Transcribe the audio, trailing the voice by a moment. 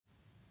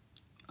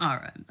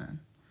Alright, man.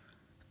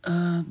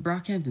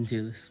 Brockhampton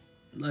tier list.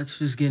 Let's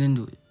just get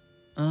into it.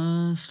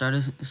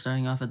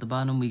 Starting off at the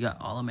bottom, we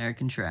got All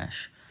American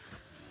Trash.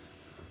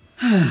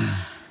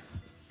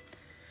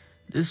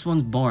 This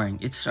one's boring.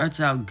 It starts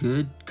out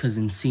good because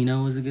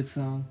Encino was a good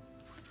song,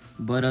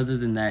 but other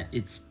than that,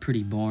 it's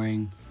pretty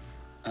boring.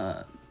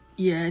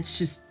 Yeah,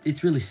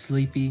 it's really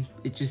sleepy.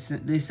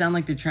 They sound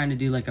like they're trying to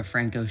do like a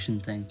Frank Ocean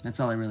thing. That's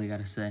all I really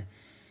gotta say.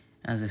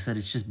 As I said,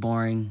 it's just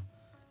boring.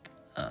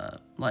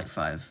 Light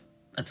 5.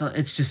 That's all.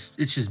 It's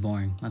just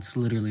boring. That's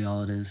literally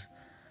all it is.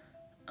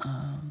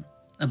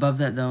 Above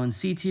that though, in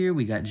C tier,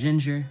 we got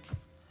Ginger.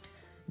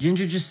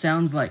 Ginger just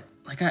sounds like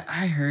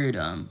I heard.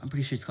 I'm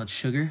pretty sure it's called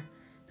Sugar.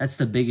 That's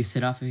the biggest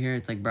hit off of here.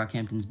 It's like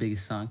Brockhampton's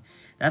biggest song.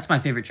 That's my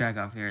favorite track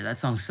off here. That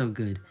song's so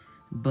good.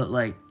 But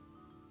like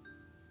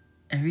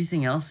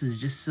everything else is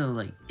just so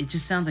like it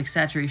just sounds like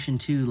Saturation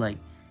 2, like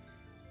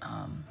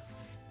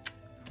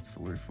what's the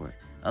word for it?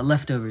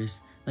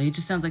 Leftovers. Like it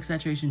just sounds like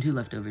Saturation 2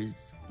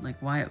 Leftovers.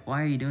 Like why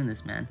are you doing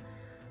this, man?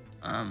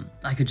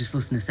 I could just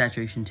listen to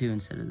Saturation 2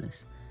 instead of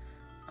this.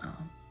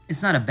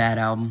 It's not a bad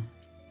album.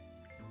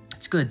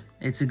 It's good.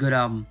 It's a good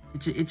album.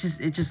 It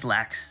just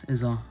lacks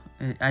is all.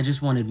 I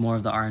just wanted more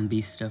of the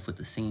R&B stuff with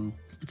the singing.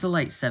 It's a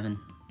light 7.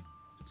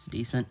 It's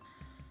decent.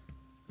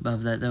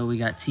 Above that though, we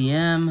got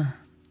TM.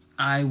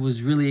 I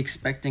was really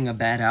expecting a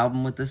bad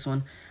album with this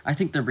one. I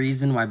think the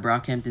reason why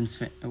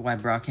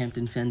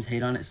Brockhampton fans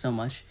hate on it so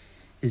much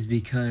is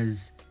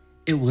because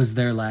it was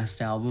their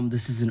last album.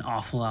 This is an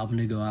awful album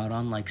to go out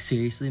on. Like,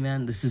 seriously,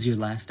 man, this is your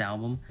last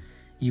album.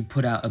 You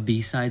put out a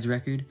B-sides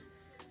record.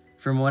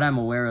 From what I'm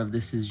aware of,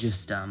 this is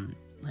just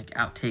like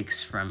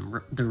outtakes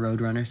from the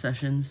Roadrunner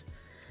sessions.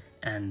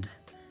 And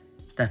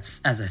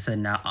that's, as I said,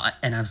 now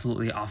an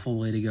absolutely awful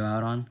way to go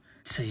out on.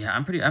 So yeah,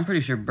 I'm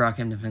pretty sure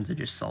Brockhampton fans are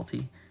just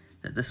salty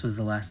that this was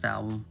the last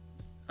album.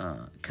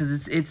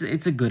 Cause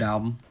it's a good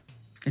album.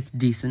 It's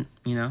decent,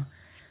 you know.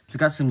 It's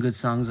got some good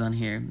songs on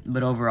here,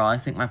 but overall, I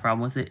think my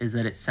problem with it is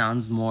that it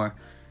sounds more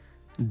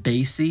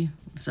bassy,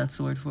 if that's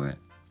the word for it.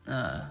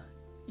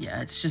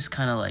 Yeah, it's just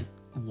kind of like,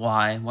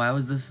 why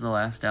was this the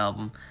last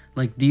album?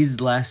 Like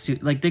these last two,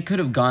 like they could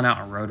have gone out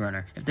on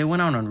Roadrunner. If they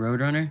went out on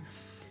Roadrunner,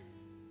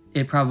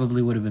 it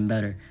probably would have been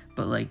better.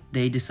 But like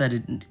they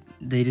decided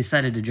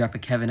to drop a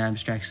Kevin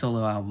Abstract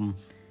solo album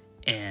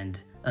and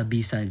a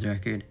B-sides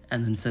record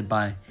and then said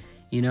bye,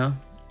 you know.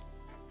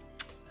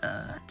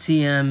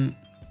 TM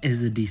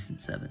is a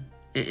decent 7.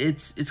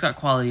 It's got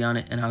quality on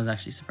it, and I was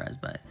actually surprised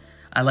by it.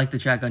 I like the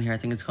track on here. I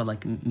think it's called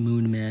like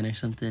Moon Man or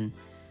something.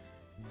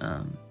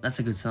 That's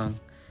a good song.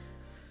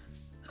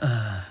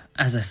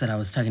 As I said, I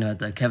was talking about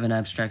the Kevin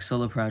Abstract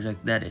solo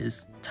project that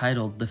is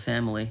titled The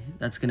Family.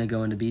 That's gonna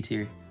go into B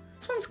tier.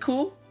 This one's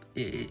cool.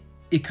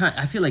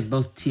 I feel like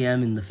both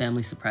TM and The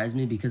Family surprised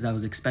me because I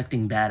was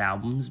expecting bad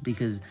albums,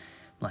 because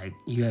like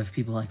you have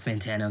people like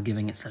Fantano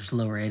giving it such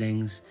low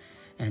ratings,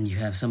 and you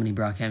have so many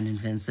Brockhampton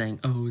fans saying,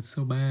 oh, it's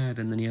so bad,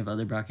 and then you have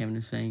other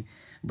Brockhampton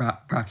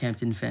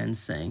fans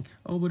saying,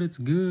 oh, but it's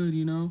good,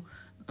 you know.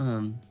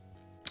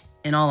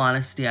 In all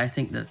honesty, I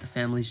think that The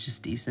Family's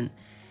just decent.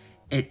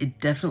 It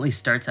definitely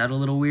starts out a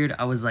little weird.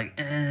 I was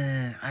like,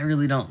 I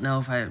really don't know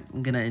if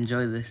I'm gonna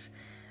enjoy this.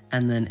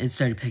 And then it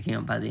started picking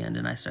up by the end,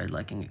 and I started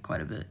liking it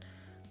quite a bit.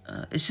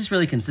 It's just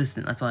really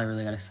consistent. That's all I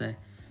really gotta say.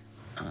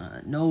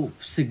 No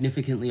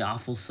significantly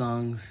awful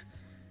songs.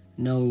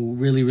 No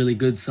really, really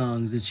good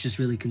songs. It's just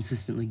really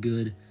consistently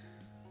good.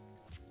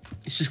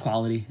 It's just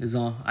quality is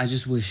all. I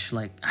just wish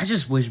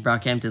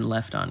Brockhampton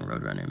left on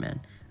Roadrunner, man.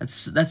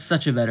 That's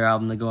such a better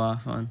album to go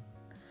off on.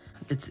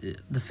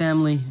 The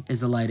Family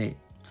is a light 8.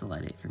 It's a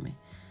light 8 for me.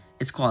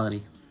 It's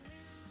quality.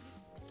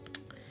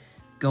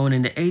 Going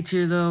into A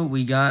tier though,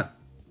 we got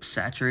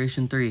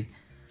Saturation 3.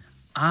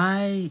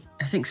 I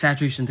think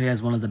Saturation 3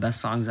 has one of the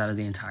best songs out of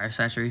the entire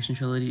Saturation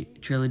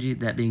trilogy,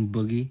 that being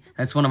Boogie.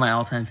 That's one of my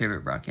all-time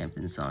favorite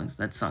Brockhampton songs.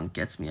 That song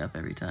gets me up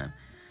every time.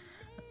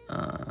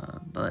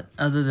 But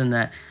other than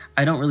that,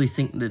 I don't really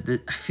think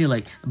that... I feel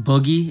like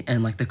Boogie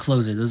and like The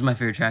Closer, those are my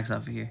favorite tracks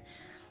off of here.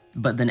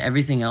 But then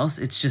everything else,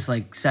 it's just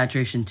like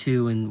Saturation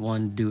 2 and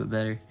 1 do it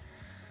better.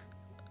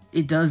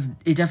 It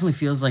definitely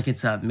feels like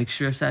it's a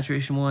mixture of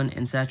Saturation 1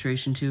 and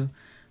Saturation 2,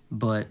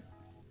 but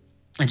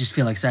I just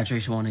feel like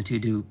Saturation 1 and 2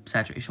 do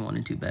Saturation 1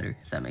 and 2 better,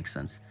 if that makes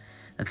sense.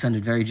 That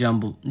sounded very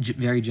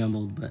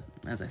jumbled, but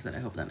as I said, I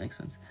hope that makes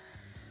sense.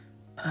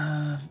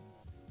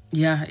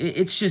 Yeah,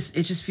 it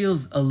just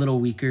feels a little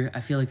weaker. I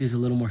feel like there's a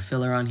little more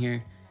filler on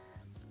here.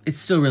 It's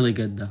still really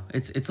good though.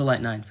 It's a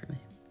light 9 for me.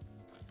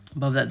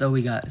 Above that though,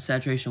 we got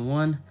Saturation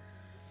 1.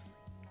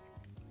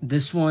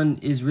 This one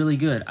is really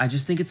good. I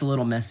just think it's a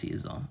little messy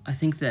is all. I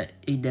think that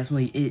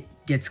it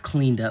gets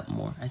cleaned up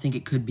more. I think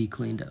it could be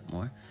cleaned up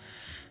more.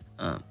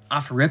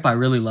 Off rip, I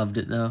really loved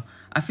it though.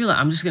 I feel like,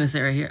 I'm just gonna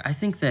say right here, I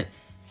think that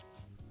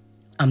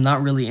I'm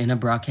not really in a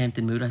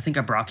Brockhampton mood. I think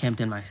I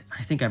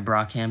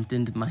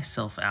Brockhamptoned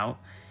myself out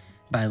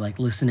by like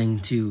listening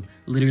to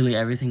literally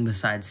everything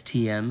besides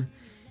TM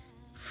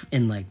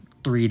in like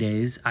 3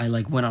 days. I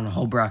like went on a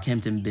whole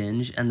Brockhampton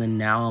binge, and then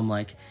now I'm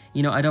like,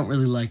 you know, I don't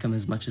really like them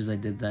as much as I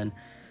did then.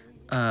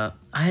 I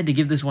had to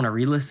give this one a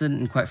re-listen,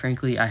 and quite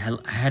frankly, I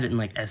had it in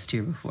like S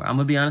tier before. I'm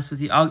gonna be honest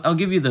with you. I'll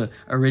give you the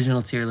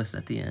original tier list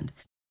at the end.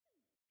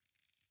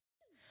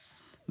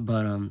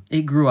 But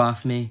it grew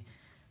off me.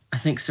 I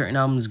think certain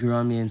albums grew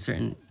on me and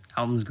certain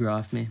albums grew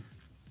off me.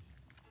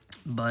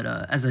 But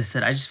as I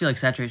said, I just feel like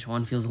Saturation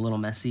 1 feels a little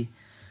messy.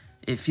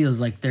 It feels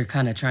like they're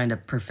kind of trying to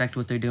perfect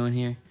what they're doing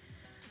here.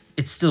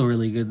 It's still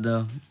really good,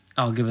 though.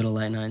 I'll give it a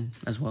light 9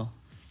 as well.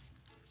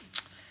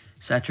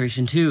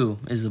 Saturation 2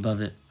 is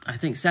above it. I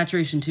think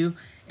Saturation 2,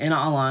 in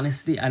all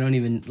honesty, I don't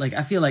even... Like,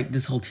 I feel like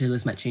this whole tier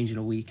list might change in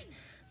a week.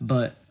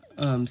 But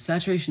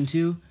Saturation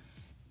 2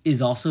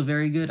 is also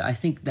very good. I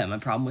think that my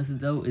problem with it,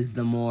 though, is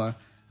the more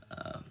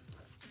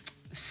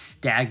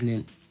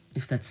stagnant,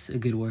 if that's a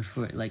good word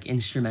for it, like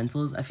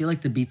instrumentals. I feel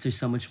like the beats are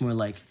so much more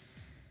like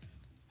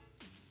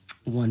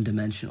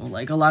one-dimensional.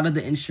 Like a lot of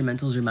the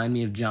instrumentals remind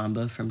me of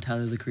Jamba from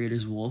Tyler the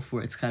Creator's Wolf,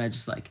 where it's kind of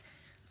just like,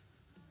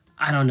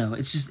 I don't know,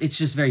 it's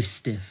just very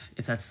stiff,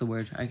 if that's the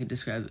word I could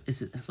describe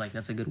it. It's like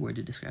that's a good word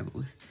to describe it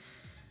with.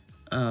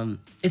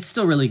 It's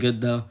still really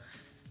good though.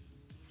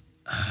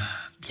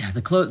 Yeah,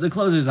 the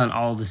closers on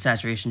all the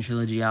Saturation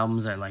Trilogy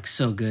albums are like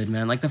so good,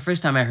 man. Like the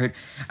first time I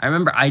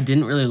remember I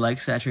didn't really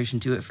like Saturation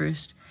 2 at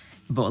first,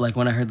 but like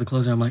when I heard the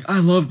closer, I'm like, I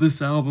love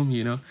this album,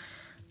 you know.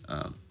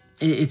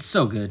 It's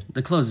so good.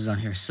 The closers on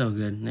here are so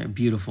good. They're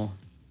beautiful.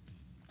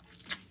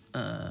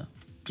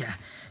 Yeah,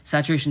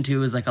 Saturation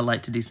 2 is like a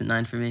light to decent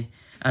 9 for me.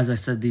 As I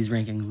said, these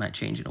rankings might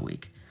change in a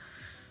week.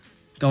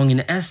 Going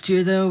into S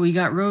tier though, we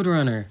got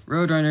Roadrunner.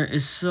 Roadrunner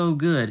is so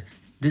good.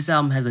 This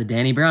album has a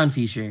Danny Brown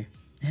feature,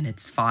 and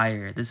it's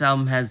fire. This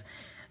album has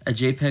a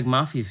JPEG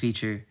Mafia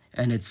feature,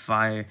 and it's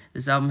fire.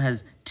 This album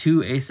has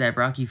 2 A$AP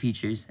Rocky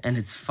features, and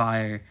it's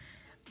fire.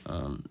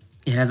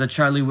 It has a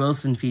Charlie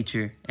Wilson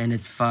feature, and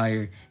it's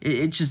fire.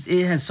 It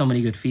has so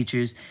many good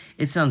features.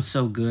 It sounds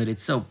so good.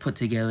 It's so put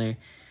together.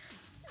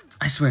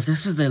 I swear, if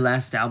this was their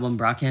last album,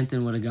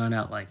 Brockhampton would have gone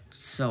out, like,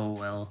 so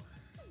well.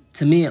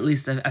 To me, at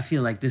least, I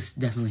feel like this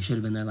definitely should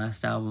have been their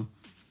last album.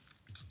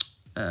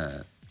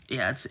 Yeah,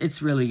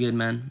 it's really good,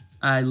 man.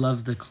 I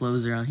love the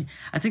closer on here.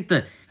 I think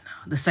the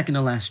second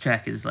to last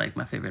track is, like,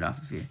 my favorite off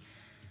of here.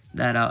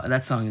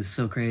 That song is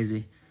so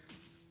crazy.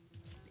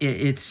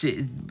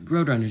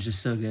 Roadrunner is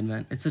just so good,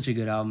 man. It's such a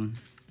good album.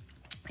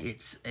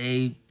 It's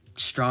a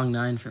strong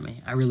 9 for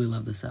me. I really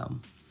love this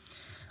album.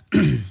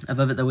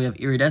 Above it, though, we have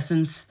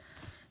Iridescence.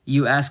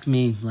 You asked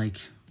me, like,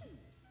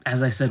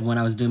 as I said when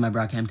I was doing my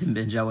Brockhampton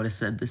binge, I would have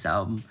said this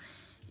album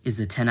is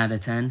a 10 out of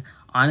 10.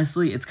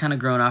 Honestly, it's kind of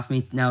grown off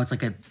me. Now it's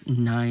like a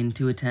 9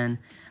 to a 10.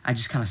 I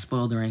just kind of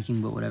spoiled the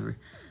ranking, but whatever.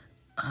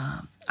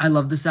 I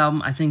love this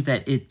album. I think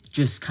that it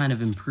just kind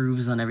of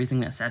improves on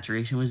everything that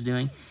Saturation was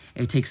doing.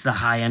 It takes the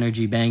high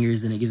energy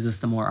bangers and it gives us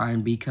the more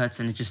R&B cuts,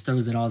 and it just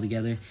throws it all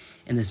together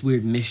in this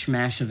weird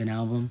mishmash of an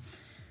album.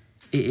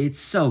 It's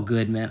so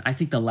good, man. I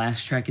think the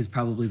last track is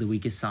probably the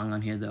weakest song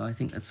on here, though. I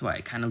think that's why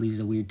it kind of leaves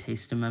a weird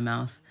taste in my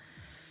mouth.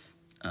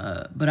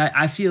 But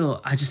I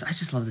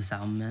just love this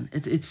album, man.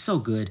 It's so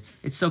good.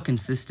 It's so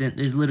consistent.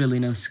 There's literally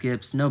no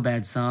skips, no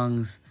bad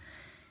songs.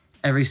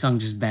 Every song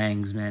just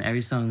bangs, man.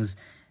 Every song is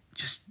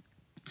just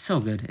so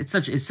good. It's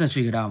such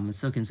a good album. It's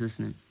so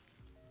consistent.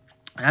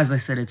 As I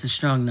said, it's a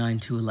strong 9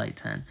 to a light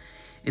 10.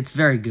 It's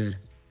very good.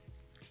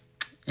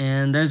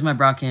 And there's my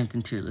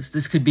Brockhampton tier list.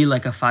 This could be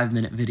like a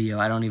 5-minute video.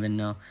 I don't even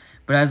know.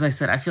 But as I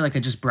said, I feel like I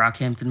just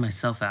Brockhampton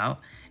myself out.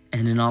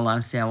 And in all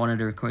honesty, I wanted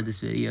to record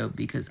this video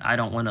because I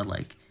don't want to,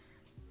 like,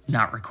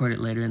 not record it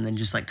later and then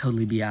just, like,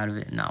 totally be out of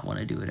it and not want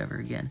to do it ever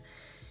again.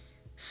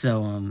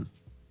 So,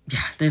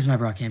 yeah, there's my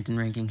Brockhampton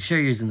ranking.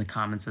 Share yours in the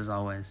comments, as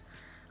always.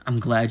 I'm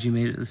glad you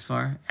made it this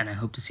far, and I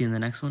hope to see you in the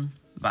next one.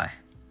 Bye.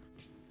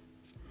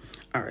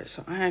 Alright,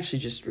 so I actually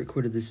just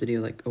recorded this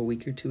video like a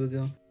week or 2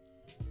 ago.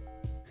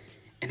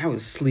 And I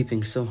was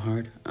sleeping so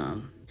hard.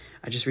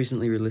 I just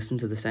recently re-listened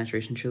to the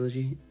Saturation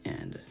Trilogy,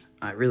 and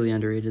I really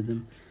underrated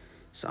them.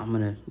 So I'm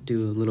going to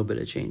do a little bit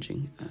of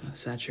changing.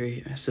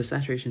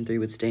 Saturation 3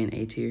 would stay in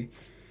A tier.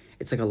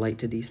 It's like a light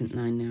to decent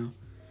 9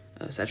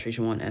 now.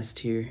 Saturation 1 S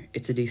tier.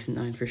 It's a decent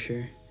 9 for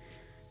sure.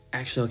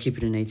 Actually, I'll keep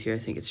it in A tier. I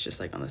think it's just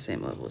like on the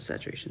same level as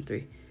Saturation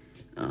 3.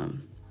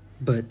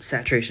 But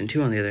Saturation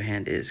 2, on the other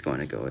hand, is going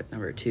to go at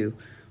number 2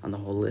 on the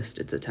whole list.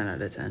 It's a 10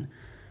 out of 10.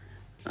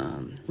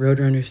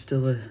 Roadrunner's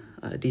still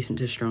a decent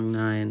to strong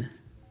 9.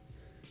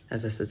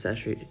 As I said,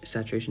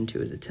 Saturation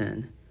 2 is a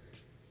 10.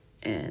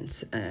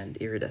 And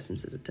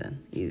Iridescence is a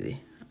 10.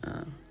 Easy.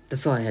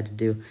 That's all I had to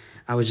do.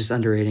 I was just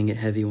underrating it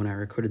heavy when I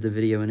recorded the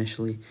video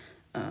initially.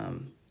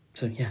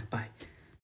 So, yeah, bye.